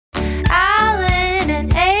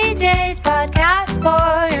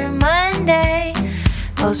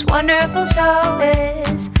most wonderful show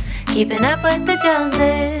is Keeping Up with the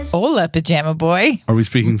Joneses. Hola, Pajama Boy. Are we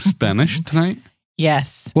speaking Spanish tonight?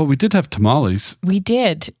 Yes. Well, we did have tamales. We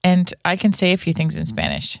did. And I can say a few things in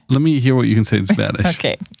Spanish. Let me hear what you can say in Spanish.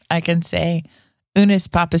 Okay. I can say, unas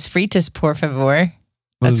papas fritas, por favor.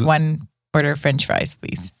 That's one order of French fries,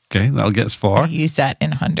 please. Okay, that'll get us far. I use that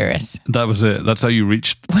in Honduras. That was it. That's how you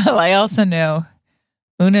reached. Well, I also know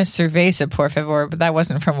una cerveza, por favor, but that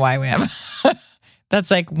wasn't from YWAM. That's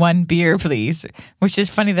like one beer, please. Which is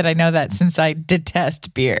funny that I know that since I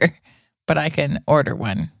detest beer, but I can order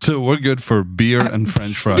one. So we're good for beer and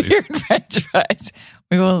French fries. Beer and French fries.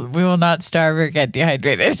 We will not starve or get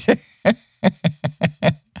dehydrated.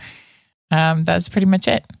 That's pretty much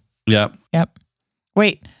it. Yep.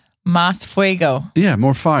 Wait, más fuego. Yeah,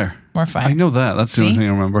 more fire. More fire. I know that. That's the only thing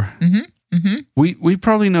I remember. Mm-hmm. Mm-hmm. We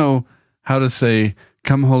probably know how to say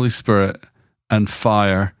 "Come, Holy Spirit" and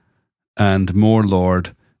 "fire" and "more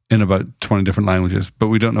Lord" in about 20 different languages, but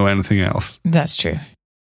we don't know anything else. That's true.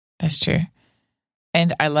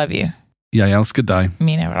 And I love you. Ja älskar dig.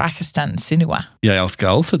 Mina rakastan sinua. Jag älskar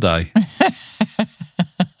also dig.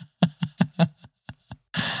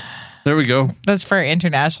 There we go. That's for our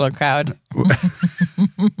international crowd. We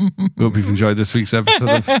hope you've enjoyed this week's episode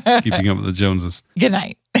of Keeping Up with the Joneses. Good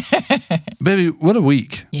night. Baby, what a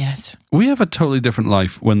week. Yes. We have a totally different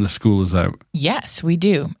life when the school is out. Yes, we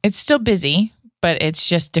do. It's still busy, but it's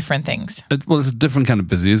just different things. It's a different kind of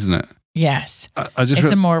busy, isn't it? Yes.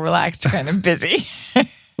 It's a more relaxed kind of busy.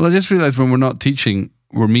 Well, I just realized when we're not teaching,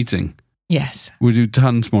 we're meeting. Yes. We do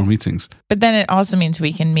tons more meetings. But then it also means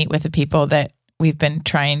we can meet with the people that we've been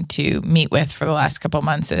trying to meet with for the last couple of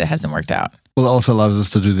months that it hasn't worked out. Well, it also allows us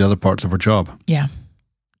to do the other parts of our job. Yeah.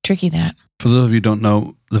 Tricky that. For those of you who don't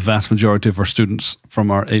know, the vast majority of our students from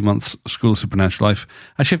our 8 months School of Supernatural Life,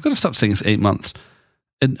 actually, I've got to stop saying it's 8 months.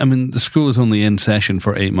 The school is only in session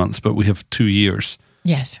for 8 months, but we have 2 years.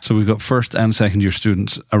 Yes. So we've got first and second year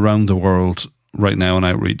students around the world right now in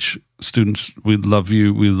outreach. Students, we love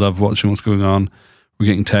you. We love watching what's going on. We're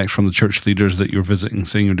getting texts from the church leaders that you're visiting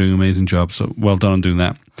saying you're doing an amazing job. So well done on doing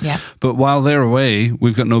that. Yeah. But while they're away,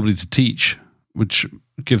 we've got nobody to teach, which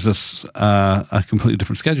gives us a completely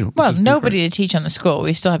different schedule. Well, nobody to teach on the school.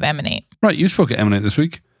 We still have Emanate. Right. You spoke at Emanate this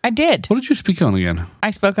week. I did. What did you speak on again? I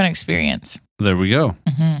spoke on experience. There we go.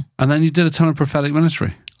 Mm-hmm. And then you did a ton of prophetic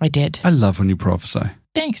ministry. I did. I love when you prophesy.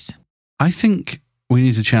 Thanks. I think we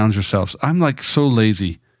need to challenge ourselves. I'm like so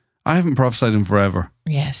lazy. I haven't prophesied in forever.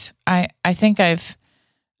 Yes. I think I've,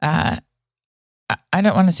 I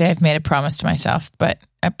don't want to say I've made a promise to myself, but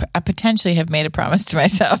I potentially have made a promise to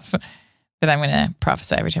myself that I'm going to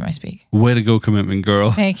prophesy every time I speak. Way to go, commitment girl.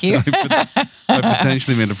 Thank you. I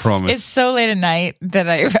potentially made a promise. It's so late at night that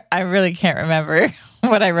I really can't remember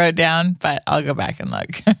what I wrote down, but I'll go back and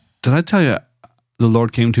look. Did I tell you the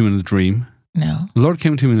Lord came to him in a dream? No. The Lord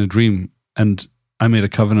came to him in a dream and I made a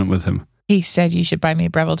covenant with him. He said you should buy me a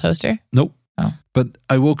Breville toaster? Nope. Oh. But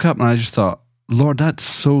I woke up and I just thought, Lord, that's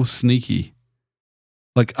so sneaky.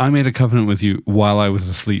 Like, I made a covenant with you while I was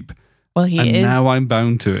asleep. Well, now I'm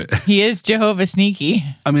bound to it. He is Jehovah Sneaky.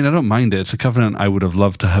 I mean, I don't mind it. It's a covenant I would have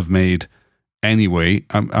loved to have made anyway.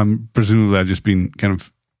 I'm presumably I've just been kind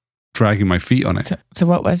of dragging my feet on it. So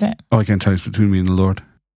what was it? Oh, I can't tell you. It's between me and the Lord.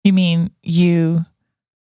 You mean you,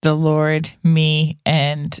 the Lord, me,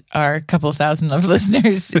 and our couple thousand of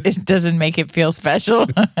listeners? It doesn't make it feel special.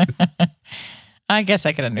 I guess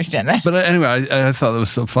I could understand that. But anyway, I thought that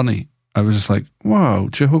was so funny. I was just like, wow,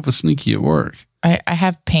 Jehovah Sneaky at work. I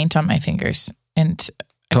have paint on my fingers and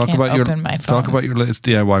I can't open my phone. Talk about your latest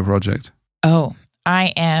DIY project. Oh,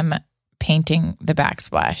 I am painting the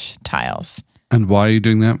backsplash tiles. And why are you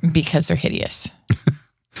doing that? Because they're hideous.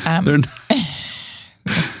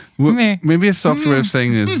 Maybe a softer way of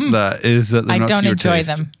saying is that they're not to your enjoy taste.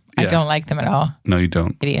 them. Yeah. I don't like them at all. No, you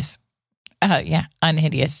don't. Hideous. Yeah,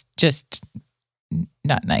 unhideous. Just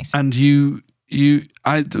not nice. And the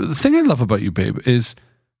thing I love about you, babe, is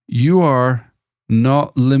you are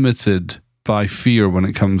not limited by fear when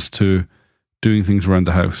it comes to doing things around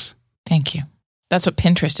the house. Thank you. That's what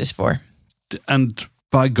Pinterest is for. And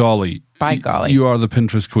by golly, you are the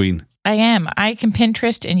Pinterest queen. I am. I can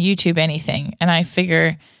Pinterest and YouTube anything. And I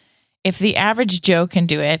figure if the average Joe can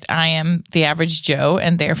do it, I am the average Joe,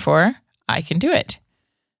 and therefore I can do it.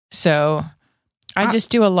 So I just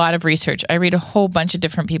do a lot of research. I read a whole bunch of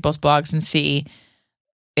different people's blogs and see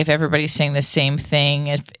if everybody's saying the same thing,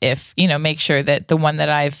 if make sure that the one that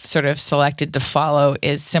I've sort of selected to follow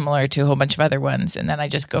is similar to a whole bunch of other ones, and then I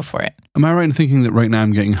just go for it. Am I right in thinking that right now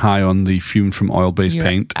I'm getting high on the fume from oil-based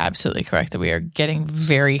paint? Absolutely correct that we are getting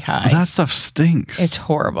very high. That stuff stinks. It's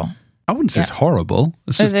horrible. I wouldn't say it's horrible.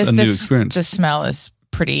 It's just a new experience. The smell is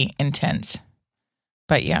pretty intense.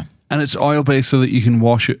 But yeah. And it's oil based so that you can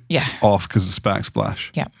wash it Yeah. off because it's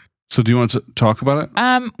backsplash. Yeah. So do you want to talk about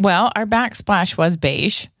it? Well, our backsplash was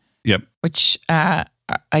beige, Yep. which I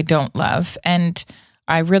don't love. And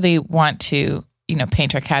I really want to,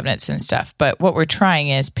 paint our cabinets and stuff. But what we're trying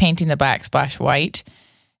is painting the backsplash white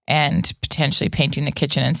and potentially painting the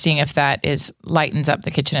kitchen and seeing if that lightens up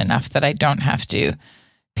the kitchen enough that I don't have to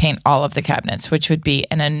paint all of the cabinets, which would be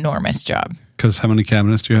an enormous job. Because how many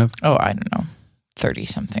cabinets do you have? Oh, I don't know, 30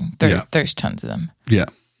 something. There's tons of them. Yeah.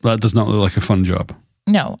 That does not look like a fun job.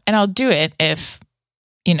 No, and I'll do it if,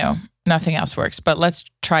 nothing else works. But let's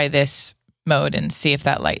try this mode and see if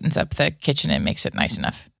that lightens up the kitchen and makes it nice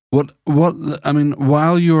enough.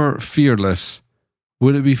 While you're fearless,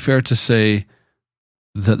 would it be fair to say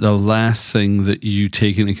that the last thing that you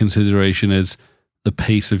take into consideration is the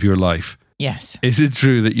pace of your life? Yes. Is it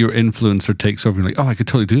true that your influencer takes over and you're like, oh, I could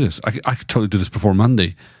totally do this. I could totally do this before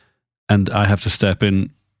Monday. And I have to step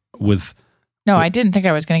in with... No, I didn't think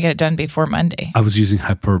I was going to get it done before Monday. I was using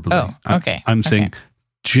hyperbole. Oh, okay. I'm saying,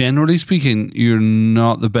 generally speaking, you're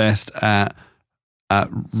not the best at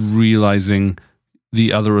realizing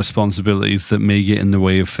the other responsibilities that may get in the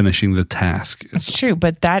way of finishing the task. It's true,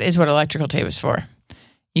 but that is what electrical tape is for.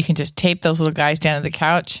 You can just tape those little guys down to the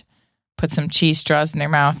couch, put some cheese straws in their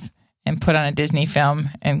mouth, and put on a Disney film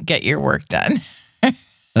and get your work done. Can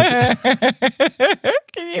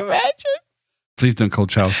you imagine? Please don't call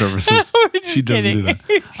child services. She doesn't do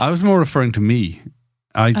that. I was more referring to me.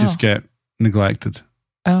 I just get neglected.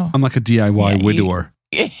 Oh. I'm like a DIY widower.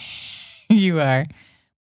 You are.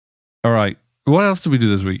 All right. What else did we do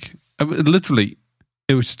this week? Literally,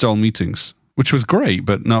 it was just all meetings, which was great,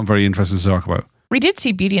 but not very interesting to talk about. We did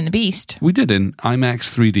see Beauty and the Beast. We did in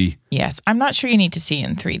IMAX 3D. Yes. I'm not sure you need to see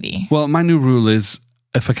in 3D. Well, my new rule is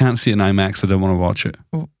if I can't see it in IMAX, I don't want to watch it.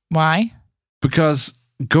 Why? Because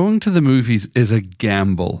going to the movies is a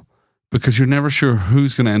gamble because you're never sure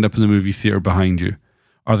who's going to end up in the movie theater behind you.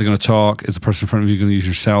 Are they going to talk? Is the person in front of you going to use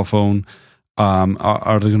your cell phone?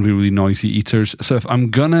 Are they going to be really noisy eaters? So if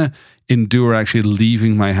I'm going to endure actually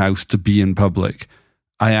leaving my house to be in public,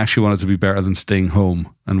 I actually want it to be better than staying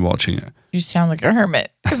home and watching it. You sound like a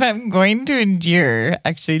hermit. If I'm going to endure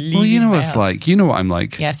actually leaving well, you know my what it's house. like. You know what I'm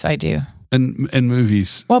like. Yes, I do. In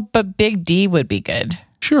movies. Well, but Big D would be good.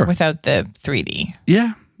 Sure. Without the 3D.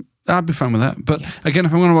 Yeah, I'd be fine with that. But again,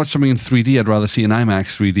 if I'm going to watch something in 3D, I'd rather see an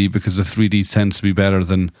IMAX 3D because the 3D tends to be better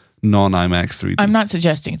than non-IMAX 3D. I'm not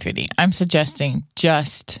suggesting 3D. I'm suggesting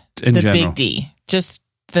just in the general. Big D. Just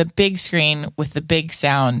the big screen with the big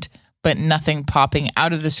sound, but nothing popping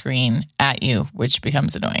out of the screen at you, which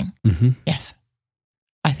becomes annoying. Mm-hmm. Yes.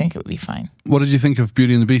 I think it would be fine. What did you think of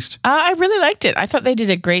Beauty and the Beast? I really liked it. I thought they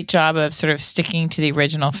did a great job of sort of sticking to the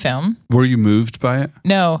original film. Were you moved by it?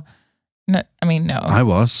 No. No. I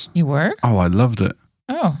was. You were? Oh, I loved it.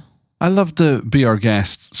 Oh. I loved the Be Our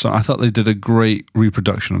Guest, so I thought they did a great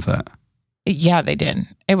reproduction of that. Yeah, they did.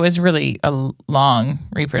 It was really a long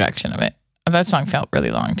reproduction of it. That song felt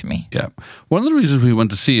really long to me. Yeah. One of the reasons we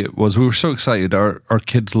went to see it was we were so excited. Our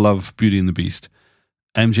kids love Beauty and the Beast.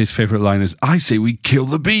 MJ's favorite line is, I say we kill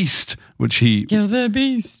the beast, which he Kill the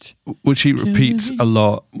beast. Which he repeats a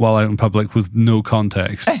lot while out in public with no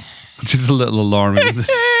context, which is a little alarming.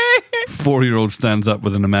 This 4-year-old stands up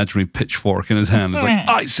with an imaginary pitchfork in his hand. It's like,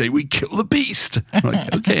 I say we kill the beast. I'm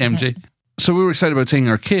like, okay, MJ. So we were excited about taking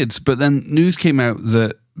our kids, but then news came out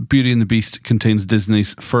that Beauty and the Beast contains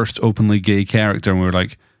Disney's first openly gay character, and we were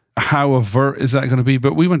like, how overt is that going to be?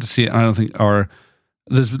 But we went to see it, and I don't think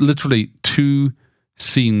there's literally 2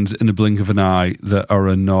 scenes in the blink of an eye that are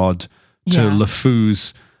a nod to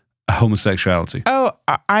LeFou's homosexuality. Oh,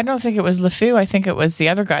 I don't think it was LeFou. I think it was the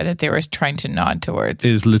other guy that they were trying to nod towards.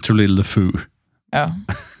 It is literally LeFou. Oh.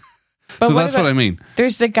 But so that's what I mean.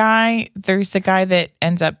 There's the guy that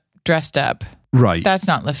ends up dressed up. Right. That's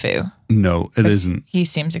not LeFou. No, it isn't. He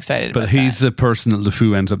seems excited but about that. He's the person that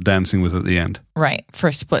LeFou ends up dancing with at the end. Right. For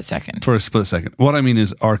a split second. What I mean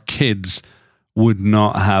is our kids would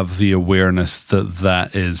not have the awareness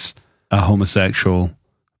that is a homosexual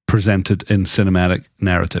presented in cinematic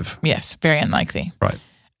narrative. Yes, very unlikely. Right.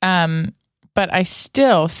 But I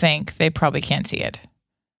still think they probably can't see it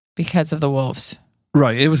because of the wolves.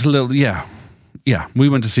 Right. It was a little, yeah. We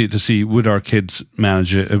went to see it to see would our kids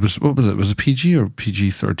manage it. It was, what was it? Was it PG or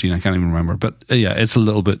PG-13? I can't even remember. But yeah, it's a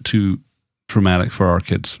little bit too traumatic for our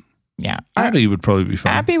kids. Yeah. Abby would probably be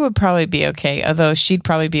fine. Abby would probably be okay, although she'd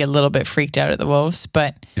probably be a little bit freaked out at the wolves.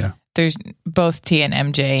 But yeah, there's both T and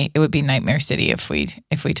MJ. It would be Nightmare City if we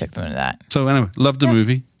took them to that. So anyway, loved the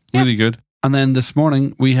movie. Really good. And then this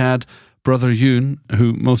morning we had Brother Yoon,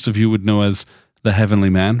 who most of you would know as the Heavenly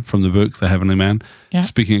Man from the book, The Heavenly Man, Yeah.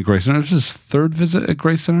 speaking at Grace Center. It was his third visit at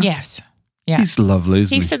Grace Center? Yes. Yeah. He's lovely,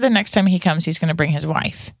 isn't He he? said the next time he comes, he's going to bring his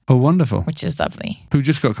wife, Oh, wonderful. which is lovely. Who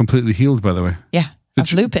just got completely healed, by the way. Yeah. Did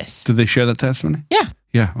Of you- lupus. Did they share that testimony? Yeah.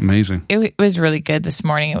 Yeah, amazing. It was really good this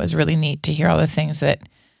morning. It was really neat to hear all the things that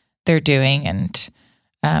they're doing. And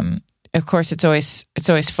of course, it's always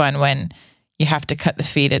fun when you have to cut the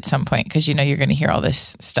feed at some point because you know you're going to hear all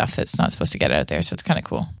this stuff that's not supposed to get out there. So it's kind of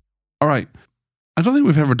cool. All right. I don't think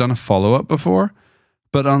we've ever done a follow-up before,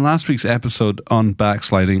 but on last week's episode on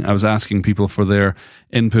backsliding, I was asking people for their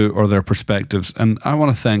input or their perspectives, and I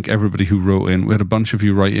want to thank everybody who wrote in. We had a bunch of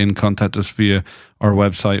you write in, contact us via our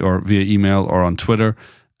website or via email or on Twitter,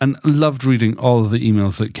 and loved reading all of the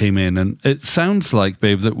emails that came in. And it sounds like,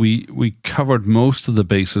 babe, that we covered most of the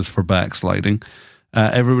bases for backsliding.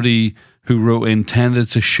 Everybody who wrote in tended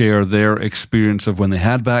to share their experience of when they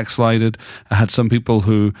had backslided. I had some people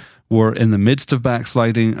who were in the midst of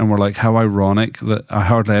backsliding and were like, how ironic that I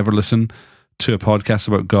hardly ever listen to a podcast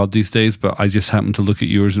about God these days, but I just happened to look at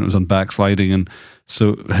yours and it was on backsliding, and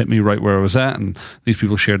so it hit me right where I was at, and these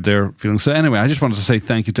people shared their feelings. So anyway, I just wanted to say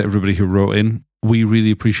thank you to everybody who wrote in. We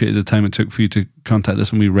really appreciated the time it took for you to contact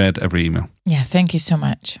us, and we read every email. Yeah. Thank you so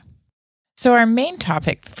much. So our main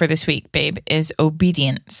topic for this week, babe, is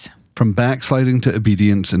obedience. From backsliding to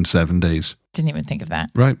obedience in 7 days. Didn't even think of that.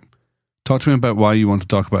 Right. Talk to me about why you want to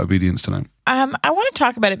talk about obedience tonight. I want to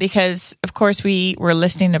talk about it because, of course, we were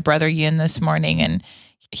listening to Brother Yun this morning, and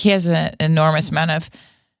he has an enormous amount of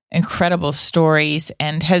incredible stories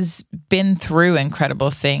and has been through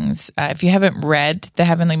incredible things. If you haven't read The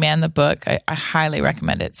Heavenly Man, the book, I highly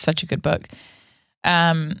recommend it. It's such a good book.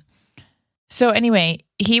 So anyway,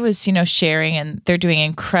 he was, sharing, and they're doing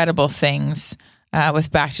incredible things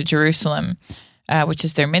with Back to Jerusalem, which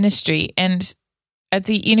is their ministry. And at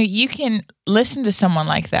the, you can listen to someone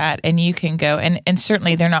like that and you can go, and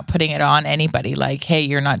certainly they're not putting it on anybody like, hey,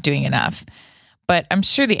 you're not doing enough. But I'm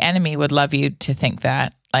sure the enemy would love you to think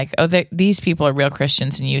that, like, oh, these people are real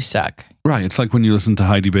Christians and you suck. Right. It's like when you listen to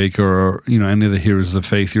Heidi Baker or, any of the heroes of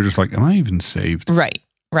faith, you're just like, am I even saved? Right.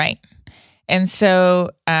 And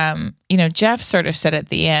so, Jeff sort of said at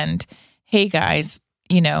the end, hey guys,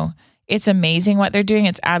 it's amazing what they're doing.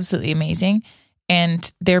 It's absolutely amazing.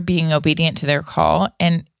 And they're being obedient to their call.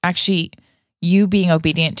 And actually, you being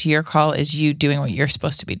obedient to your call is you doing what you're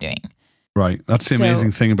supposed to be doing. Right. That's the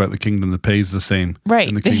amazing thing about the kingdom. The pay is the same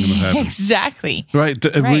in the kingdom of heaven. Exactly. Right.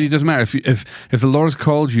 It really doesn't matter. If the Lord has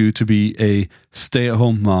called you to be a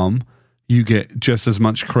stay-at-home mom, you get just as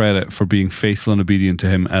much credit for being faithful and obedient to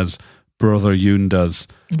him as Brother Yun does.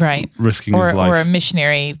 Right. Risking his life. Or a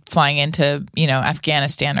missionary flying into,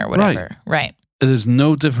 Afghanistan or whatever. Right. There's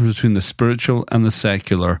no difference between the spiritual and the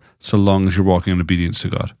secular so long as you're walking in obedience to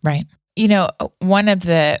God. Right. One of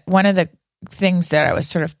the things that I was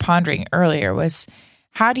sort of pondering earlier was,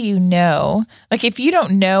 how do you know, like, if you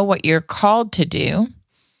don't know what you're called to do,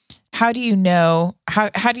 how do you know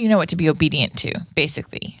what to be obedient to,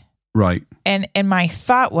 basically? Right. And my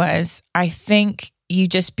thought was, I think you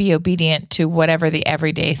just be obedient to whatever the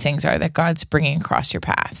everyday things are that God's bringing across your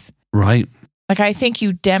path. Right. Like, I think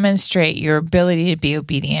you demonstrate your ability to be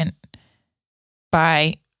obedient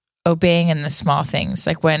by obeying in the small things.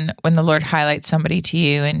 Like when the Lord highlights somebody to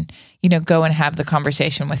you and, go and have the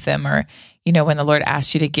conversation with them, or, when the Lord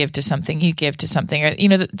asks you to give to something, you give to something,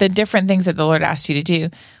 or, the different things that the Lord asks you to do.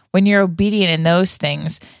 When you're obedient in those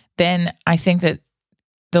things, then I think that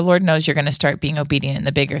the Lord knows you're going to start being obedient in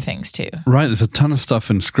the bigger things too. Right. There's a ton of stuff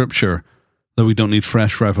in Scripture that we don't need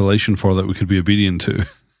fresh revelation for that we could be obedient to.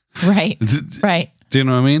 Right. Right. Do you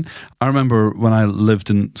know what I mean? I remember when I lived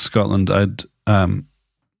in Scotland,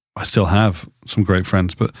 I still have some great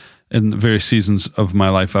friends, but in various seasons of my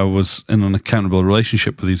life, I was in an accountable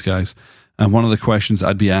relationship with these guys. And one of the questions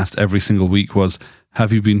I'd be asked every single week was,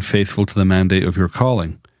 have you been faithful to the mandate of your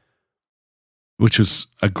calling? Which is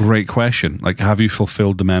a great question. Like, have you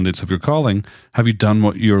fulfilled the mandates of your calling? Have you done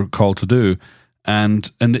what you're called to do?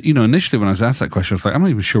 And initially when I was asked that question, I was like, I'm not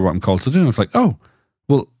even sure what I'm called to do. And I was like, oh,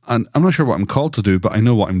 well, I'm not sure what I'm called to do, but I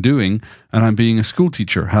know what I'm doing, and I'm being a school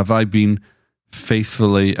teacher. Have I been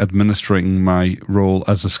faithfully administering my role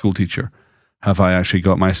as a school teacher? Have I actually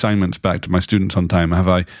got my assignments back to my students on time? Have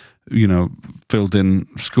I, filled in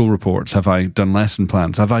school reports? Have I done lesson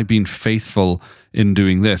plans? Have I been faithful in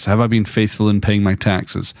doing this? Have I been faithful in paying my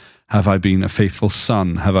taxes? Have I been a faithful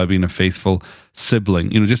son? Have I been a faithful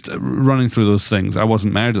sibling? Just running through those things. I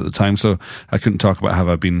wasn't married at the time, so I couldn't talk about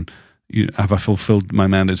have I fulfilled my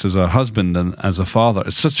mandates as a husband and as a father?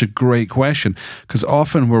 It's such a great question, because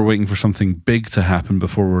often we're waiting for something big to happen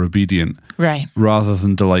before we're obedient, right? Rather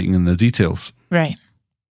than delighting in the details, right?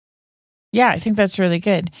 Yeah, I think that's really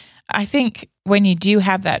good. I think when you do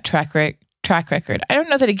have that track record, I don't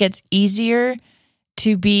know that it gets easier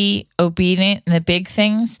to be obedient in the big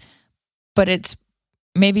things, but it's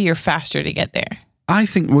maybe you're faster to get there. I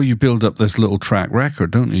think, well, you build up this little track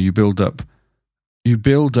record, don't you? You build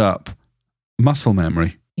up muscle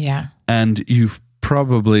memory. Yeah. And you've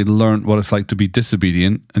probably learned what it's like to be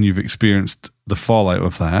disobedient, and you've experienced the fallout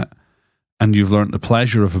of that, and you've learned the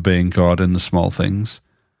pleasure of obeying God in the small things.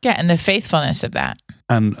 Yeah, and the faithfulness of that.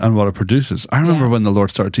 And what it produces. I remember when the Lord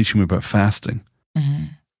started teaching me about fasting. Mm-hmm.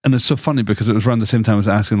 And it's so funny because it was around the same time I was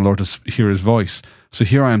asking the Lord to hear his voice. So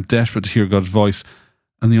here I am desperate to hear God's voice,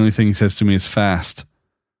 and the only thing he says to me is fast.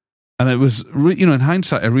 And it was, in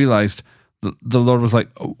hindsight, I realized the Lord was like,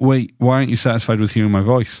 wait, why aren't you satisfied with hearing my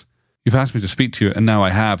voice? You've asked me to speak to you, and now I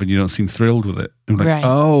have, and you don't seem thrilled with it. And I'm like,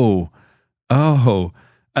 oh.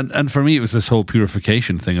 And for me, it was this whole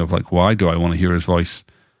purification thing of like, why do I want to hear his voice?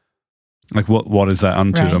 Like, what is that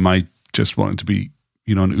unto? Right. Am I just wanting to be,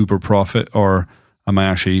 an uber prophet, or am I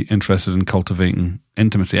actually interested in cultivating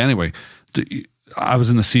intimacy? Anyway, I was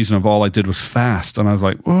in the season of all I did was fast, and I was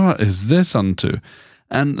like, what is this unto?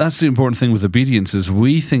 And that's the important thing with obedience is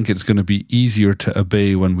we think it's going to be easier to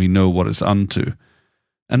obey when we know what it's unto.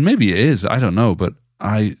 And maybe it is, I don't know, but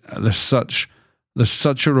there's such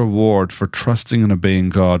a reward for trusting and obeying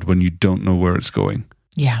God when you don't know where it's going.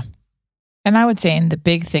 Yeah. And I would say in the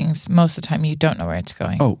big things, most of the time you don't know where it's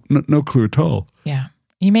going. Oh, no clue at all. Yeah.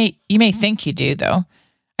 You may think you do, though.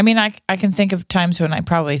 I mean, I can think of times when I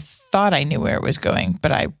probably thought I knew where it was going,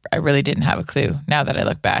 but I really didn't have a clue now that I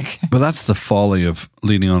look back. But that's the folly of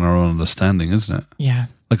leaning on our own understanding, isn't it? Yeah.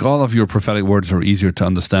 Like all of your prophetic words are easier to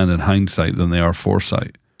understand in hindsight than they are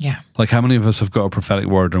foresight. Yeah. Like how many of us have got a prophetic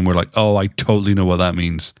word and we're like, oh, I totally know what that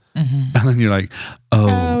means. Mm-hmm. And then you're like,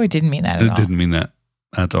 oh, it didn't mean that at all. It didn't mean that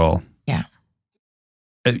at all. Yeah.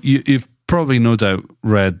 You've probably no doubt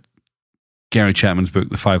read Gary Chapman's book,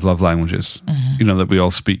 The 5 Love Languages. Mm-hmm. That we all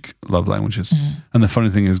speak love languages. Mm-hmm. And the funny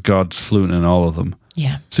thing is God's fluent in all of them.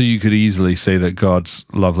 Yeah. So you could easily say that God's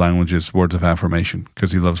love language is words of affirmation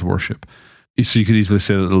because he loves worship. So you could easily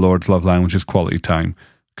say that the Lord's love language is quality time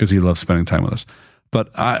because he loves spending time with us. But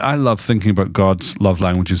I love thinking about God's love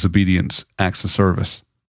language as obedience, acts of service.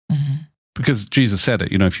 Mm-hmm. Because Jesus said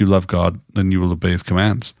it, if you love God, then you will obey his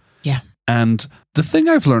commands. Yeah. And the thing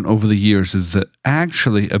I've learned over the years is that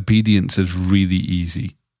actually obedience is really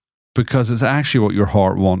easy because it's actually what your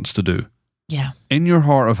heart wants to do. Yeah. In your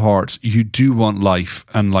heart of hearts, you do want life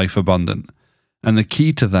and life abundant. And the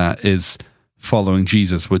key to that is following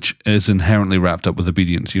Jesus, which is inherently wrapped up with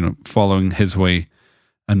obedience, following his way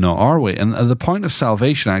and not our way. And at the point of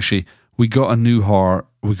salvation, actually, we got a new heart,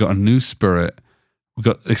 we got a new spirit, we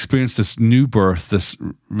got experienced this new birth, this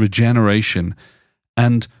regeneration.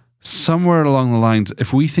 And somewhere along the lines,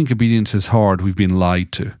 if we think obedience is hard, we've been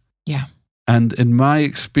lied to. Yeah. And in my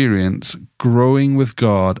experience, growing with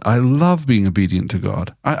God, I love being obedient to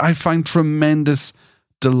God. I find tremendous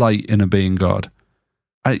delight in obeying God.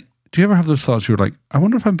 Do you ever have those thoughts? You're like, I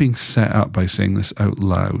wonder if I'm being set up by saying this out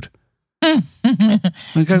loud. No.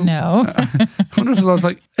 I wonder if the Lord's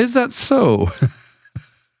like, is that so?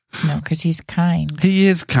 No, because he's kind. He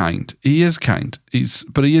is kind. He is kind.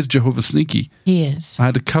 But he is Jehovah Sneaky. He is. I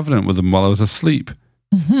had a covenant with him while I was asleep.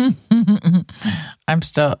 I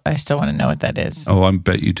still want to know what that is. Oh, I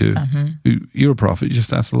bet you do. You're a prophet. You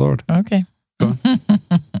just ask the Lord. Okay. Go on.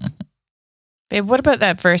 Babe, what about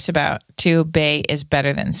that verse about to obey is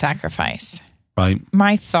better than sacrifice? Right.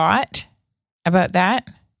 My thought about that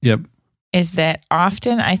Yep. is that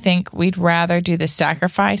often I think we'd rather do the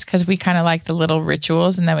sacrifice because we kind of like the little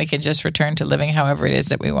rituals and then we can just return to living however it is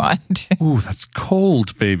that we want. Ooh, that's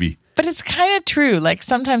cold, baby. But it's kind of true. Like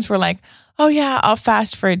sometimes we're like, oh yeah, I'll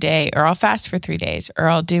fast for a day or I'll fast for 3 days or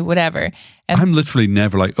I'll do whatever. And I'm literally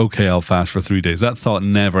never like, okay, I'll fast for 3 days. That thought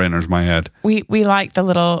never enters my head. we like the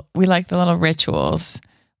little rituals,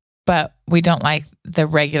 but we don't like the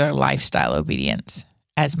regular lifestyle obedience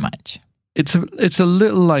as much. It's a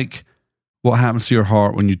little like what happens to your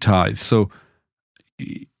heart when you tithe. So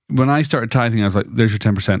when I started tithing, I was like, there's your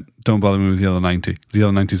 10%. Don't bother me with the other 90. The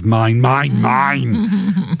other 90 is mine.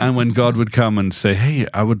 And when God would come and say, hey,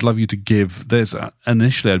 I would love you to give this,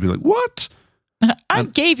 initially I'd be like, what? I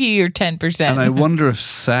gave you your 10%. And I wonder if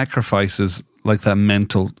sacrifices like that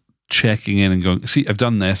mental checking in and going, see, I've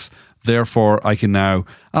done this, therefore I can now,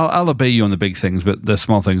 I'll obey you on the big things, but the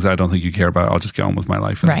small things I don't think you care about, I'll just get on with my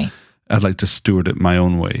life. And right. I'd like to steward it my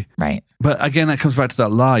own way. Right. But again, that comes back to that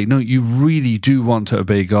lie. No, you really do want to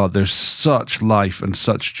obey God. There's such life and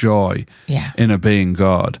such joy Yeah. in obeying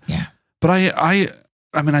God. Yeah. But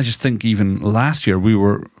I mean, I just think even last year we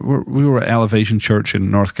were at Elevation Church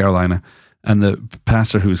in North Carolina, and the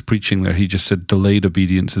pastor who was preaching there, he just said delayed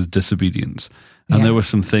obedience is disobedience. And there were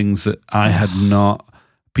some things that I had not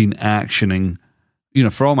been actioning,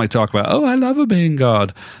 for all my talk about, I love obeying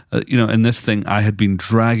God, in this thing, I had been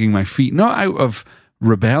dragging my feet, not out of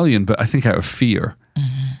rebellion, but I think out of fear.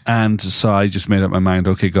 Mm-hmm. And so I just made up my mind,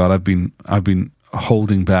 okay, God, I've been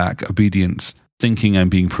holding back obedience, thinking I'm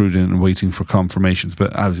being prudent and waiting for confirmations,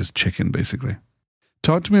 but I was just chicken, basically.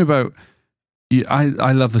 Talk to me about,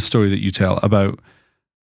 I love the story that you tell about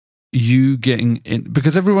you getting in,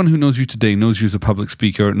 because everyone who knows you today knows you as a public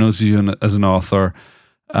speaker, knows you as an author,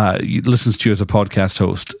 listens to you as a podcast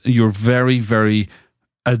host. You're very, very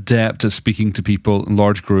adept at speaking to people in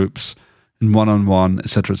large groups, in one-on-one, et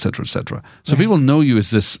cetera, et cetera, et cetera. So people know you as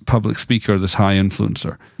this public speaker, this high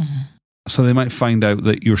influencer. Mm-hmm. So they might find out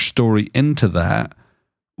that your story into that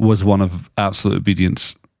was one of absolute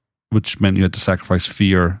obedience, which meant you had to sacrifice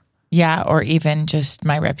fear. Yeah, or even just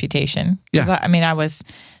my reputation. Yeah.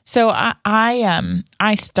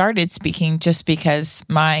 I started speaking just because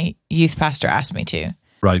my youth pastor asked me to.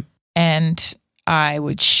 Right. And I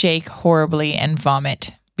would shake horribly and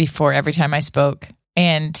vomit before every time I spoke.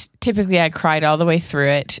 And typically I cried all the way through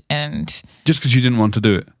it. And just because you didn't want to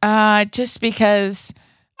do it? Just because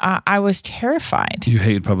I was terrified. You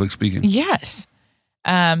hated public speaking? Yes.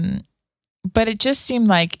 But it just seemed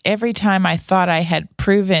like every time I thought I had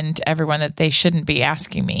proven to everyone that they shouldn't be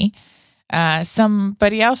asking me,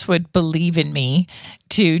 somebody else would believe in me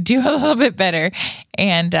to do a little bit better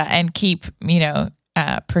and keep,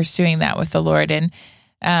 pursuing that with the Lord. And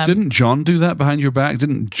didn't John do that behind your back?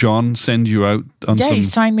 Didn't John send you out on he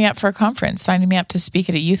signed me up for a conference, signed me up to speak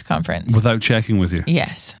at a youth conference. Without checking with you?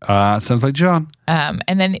 Yes. Sounds like John.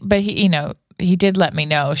 But he did let me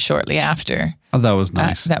know shortly after. Oh, that was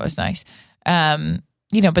nice. That was nice.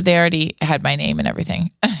 But they already had my name and everything.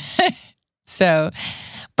 So,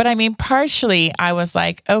 but I mean, partially I was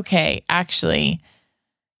like, okay, actually,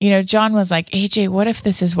 John was like, AJ, what if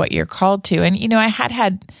this is what you're called to? And, I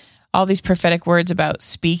had all these prophetic words about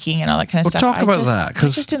speaking and all that kind of stuff. Talk about that. I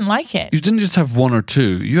just didn't like it. You didn't just have one or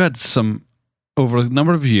two. You had some, over a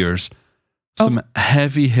number of years, some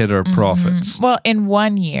heavy hitter prophets. Well, in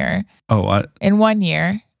 1 year.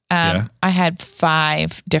 I had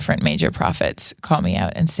 5 different major prophets call me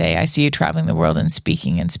out and say, I see you traveling the world and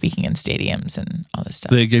speaking in stadiums and all this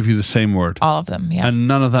stuff. They gave you the same word? All of them, yeah. And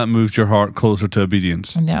none of that moved your heart closer to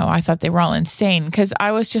obedience? No, I thought they were all insane because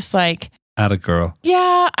I was just like... Atta girl.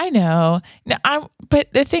 Yeah, I know.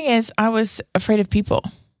 But the thing is, I was afraid of people.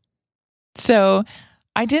 So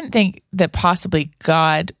I didn't think that possibly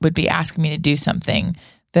God would be asking me to do something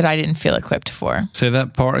that I didn't feel equipped for. Say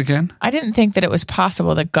that part again. I didn't think that it was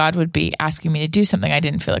possible that God would be asking me to do something I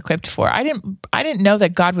didn't feel equipped for. I didn't know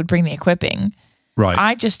that God would bring the equipping. Right.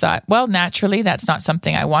 I just thought, well, naturally, that's not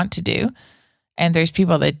something I want to do. And there's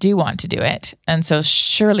people that do want to do it. And so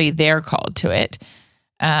surely they're called to it.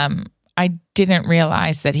 I didn't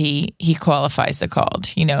realize that he qualifies the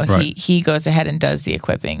called. Right. He goes ahead and does the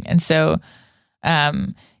equipping. And so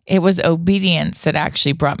it was obedience that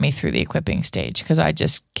actually brought me through the equipping stage because I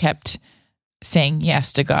just kept saying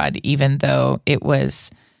yes to God, even though it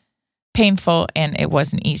was painful and it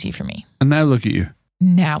wasn't easy for me. And now look at you.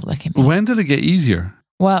 Now look at me. When did it get easier?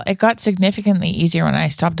 Well, it got significantly easier when I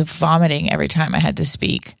stopped vomiting every time I had to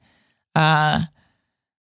speak. But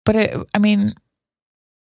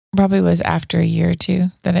probably was after a year or two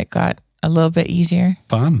that it got a little bit easier.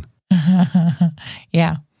 Fun.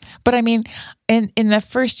 Yeah. But I mean, in the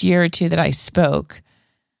first year or two that I spoke,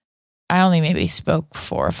 I only maybe spoke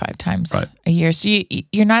 4 or 5 times a year. So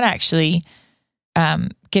you're not actually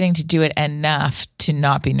getting to do it enough to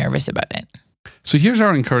not be nervous about it. So here's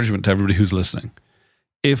our encouragement to everybody who's listening.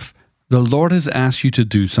 If the Lord has asked you to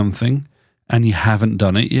do something and you haven't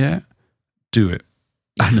done it yet, do it.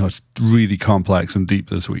 I know it's really complex and deep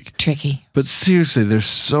this week. Tricky. But seriously, there's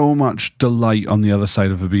so much delight on the other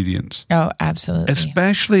side of obedience. Oh, absolutely.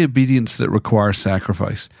 Especially obedience that requires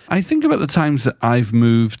sacrifice. I think about the times that I've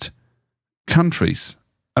moved countries,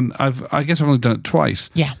 and I guess I've only done it twice.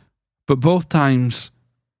 Yeah. But both times,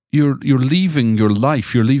 you're leaving your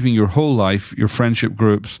life, you're leaving your whole life, your friendship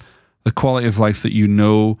groups, the quality of life that you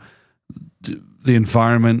know, the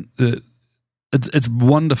environment, it's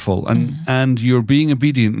wonderful, and you're being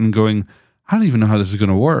obedient and going, I don't even know how this is going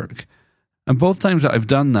to work. And both times that I've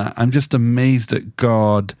done that, I'm just amazed at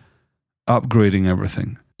God upgrading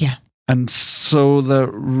everything. Yeah. And so the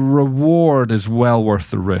reward is well worth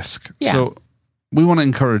the risk. Yeah. So we want to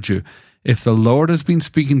encourage you. If the Lord has been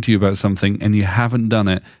speaking to you about something and you haven't done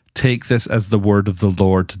it, take this as the word of the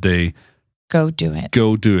Lord today. Go do it.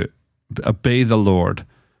 Go do it. Obey the Lord.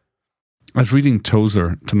 I was reading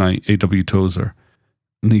Tozer tonight, A.W. Tozer,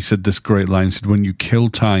 and he said this great line. He said, when you kill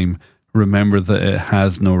time, remember that it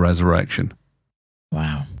has no resurrection.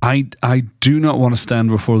 Wow. I do not want to stand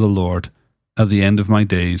before the Lord at the end of my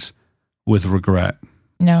days with regret.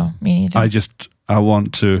 No, me neither. I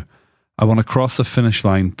want to cross the finish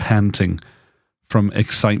line panting from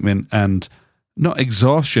excitement and not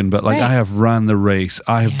exhaustion, but like, Right. I have ran the race.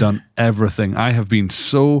 I have done everything. I have been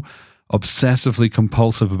so obsessively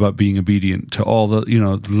compulsive about being obedient to all the,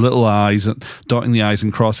 little I's, dotting the I's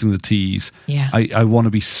and crossing the T's. Yeah. I want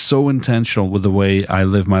to be so intentional with the way I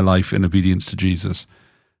live my life in obedience to Jesus.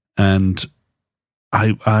 And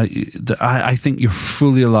I think you're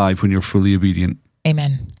fully alive when you're fully obedient.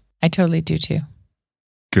 Amen. I totally do too.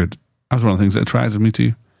 Good. That was one of the things that attracted me to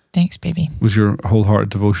you, Thanks, baby. was your wholehearted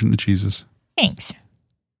devotion to Jesus. Thanks.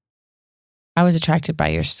 I was attracted by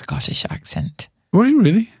your Scottish accent. Were you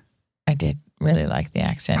really? I did really like the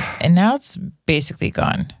accent. And now it's basically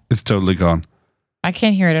gone. It's totally gone. I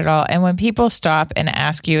can't hear it at all. And when people stop and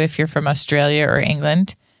ask you if you're from Australia or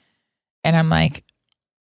England, and I'm like,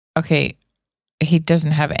 okay, he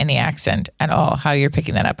doesn't have any accent at all. How you're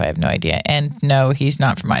picking that up, I have no idea. And no, he's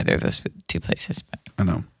not from either of those two places. But I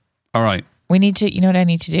know. All right. we need to, you know what I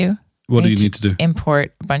need to do? What do you need to do?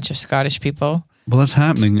 Import a bunch of Scottish people Well, that's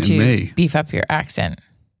happening in to May. beef up your accent.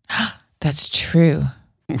 That's true.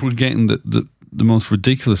 We're getting the most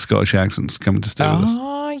ridiculous Scottish accents coming to stay with us.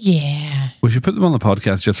 Oh, yeah. We should put them on the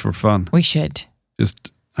podcast just for fun. We should.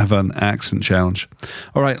 Just have an accent challenge.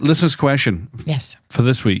 All right, listener's question Yes. for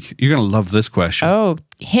this week. You're going to love this question. Oh,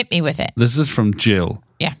 hit me with it. This is from Jill.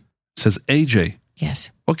 Yeah. It says, AJ, Yes.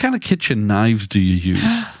 what kind of kitchen knives do you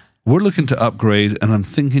use? We're looking to upgrade, and I'm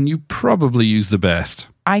thinking you probably use the best.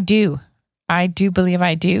 I do. I do believe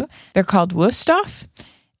I do. They're called Wusthof,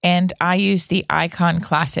 and I use the Icon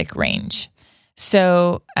Classic range.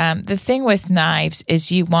 So the thing with knives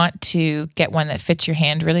is you want to get one that fits your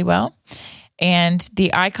hand really well. And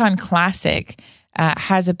the Icon Classic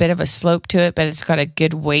has a bit of a slope to it, but it's got a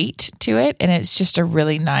good weight to it. And it's just a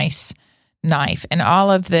really nice knife. And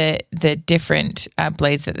all of the different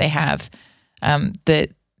blades that they have,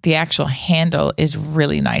 the actual handle is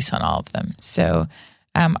really nice on all of them. So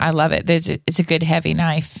I love it. It's a good heavy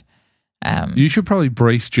knife. You should probably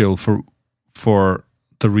brace Jill for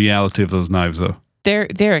the reality of those knives, though.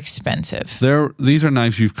 They're expensive. These are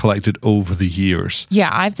knives you've collected over the years.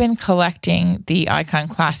 Yeah, I've been collecting the Icon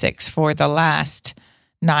Classics for the last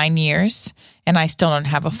 9 years, and I still don't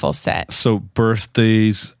have a full set. So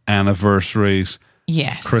birthdays, anniversaries,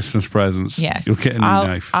 Yes. Christmas presents. Yes. You'll get a new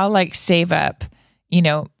knife. I'll like save up,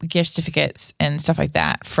 gift certificates and stuff like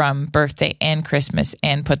that from birthday and Christmas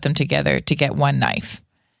and put them together to get one knife.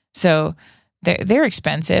 So they're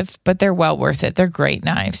expensive, but they're well worth it. They're great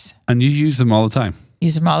knives. And you use them all the time.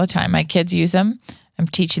 Use them all the time. My kids use them. I'm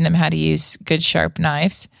teaching them how to use good sharp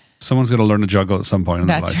knives. Someone's got to learn to juggle at some point in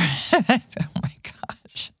their That's life. right. Oh my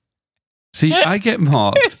gosh. See, I get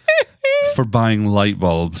mocked for buying light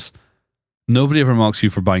bulbs. Nobody ever mocks you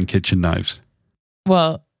for buying kitchen knives.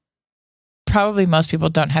 Well, probably most people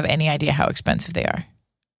don't have any idea how expensive they are.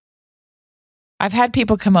 I've had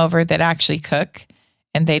people come over that actually cook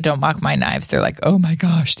and they don't mock my knives. They're like, oh my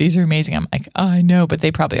gosh, these are amazing. I'm like, oh, I know, but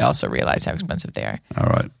they probably also realize how expensive they are. All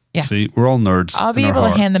right. Yeah. See, we're all nerds. I'll be in our able to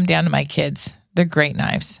heart. hand them down to my kids. They're great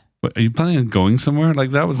knives. Wait, are you planning on going somewhere?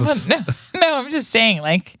 Like that was Well, no, I'm just saying,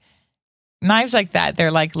 like, knives like that,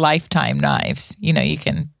 they're like lifetime knives. You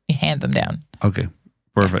hand them down. Okay,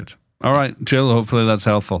 perfect. All right, Jill, hopefully that's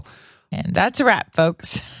helpful. And that's a wrap,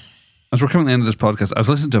 folks. As we're coming to the end of this podcast, I was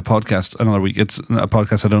listening to a podcast another week. It's a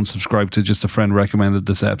podcast I don't subscribe to. Just a friend recommended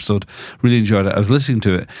this episode. Really enjoyed it. I was listening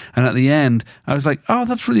to it. And at the end, I was like, oh,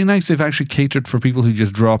 that's really nice. They've actually catered for people who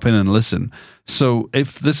just drop in and listen. So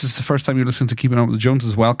if this is the first time you're listening to Keeping Up with the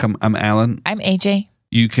Joneses, welcome. I'm Alan. I'm AJ.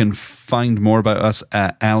 You can find more about us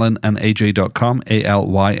at alanandaj.com,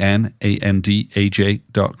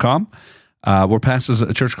 ALYNANDAJ.com. We're pastors at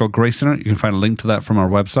a church called Grace Center. You can find a link to that from our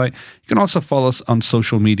website. You can also follow us on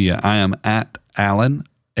social media. I am at Alan,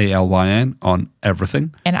 ALYN, on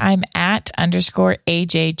everything. And I'm at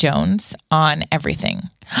 _AJ Jones on everything,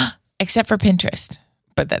 except for Pinterest.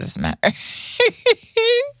 But that doesn't matter.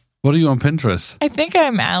 What are you on Pinterest? I think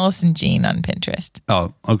I'm Allison Jean on Pinterest.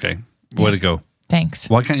 Oh, okay. Way to go. Thanks.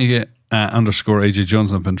 Why can't you get _AJ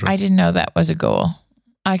Jones on Pinterest? I didn't know that was a goal.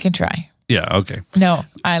 I can try. Yeah, okay. No,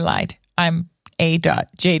 I lied. I'm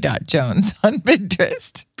A.J.Jones on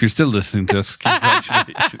Pinterest. If you're still listening to us,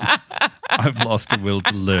 congratulations. I've lost the will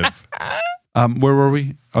to live. Where were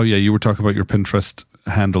we? Oh, yeah, you were talking about your Pinterest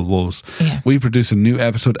handle woes. Yeah. We produce a new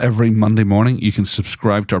episode every Monday morning. You can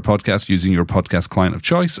subscribe to our podcast using your podcast client of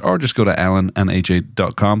choice, or just go to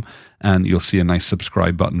ellenandaj.com and you'll see a nice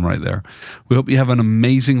subscribe button right there. We hope you have an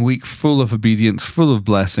amazing week, full of obedience, full of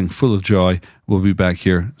blessing, full of joy. We'll be back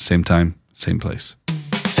here, same time, same place.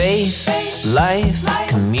 Faith, life,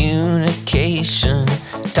 communication,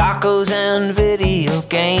 tacos and video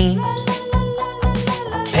games,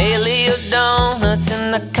 paleo donuts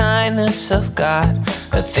and the kindness of God,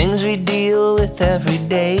 the things we deal with every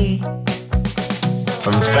day.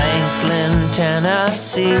 From Franklin,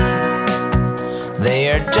 Tennessee,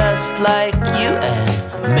 they are just like you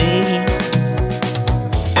and me.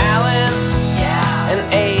 Alan and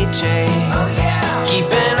AJ,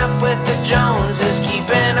 keeping up with the Joneses,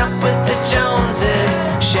 keeping up with the Joneses,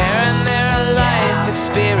 sharing their life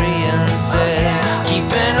experiences.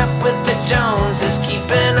 Keeping up with the Joneses,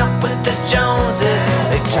 keeping up with the Joneses.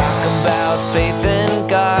 They talk about faith in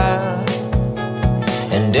God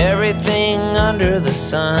and everything under the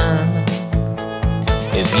sun.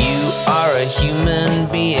 If you are a human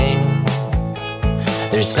being,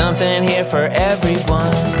 there's something here for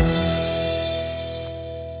everyone.